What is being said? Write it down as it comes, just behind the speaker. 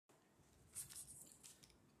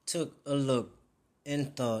took a look in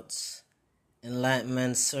thoughts,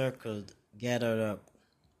 enlightenment circled, gathered up,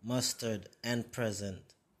 mustered, and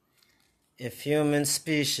present. If human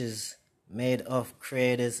species made of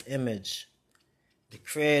Creator's image, the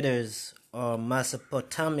creators are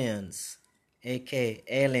Mesopotamians, aka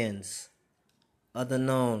aliens, other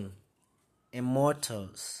known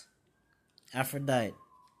immortals. Aphrodite,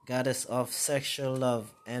 goddess of sexual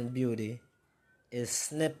love and beauty, is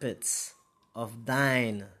snippets of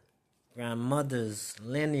thine grandmother's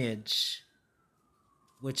lineage,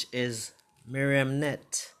 which is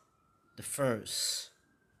Miriamnet the first,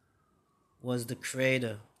 was the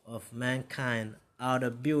creator of mankind out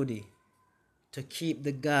of beauty to keep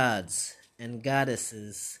the gods and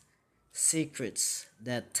goddesses' secrets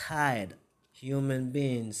that tied human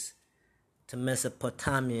beings to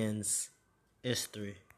Mesopotamians' history.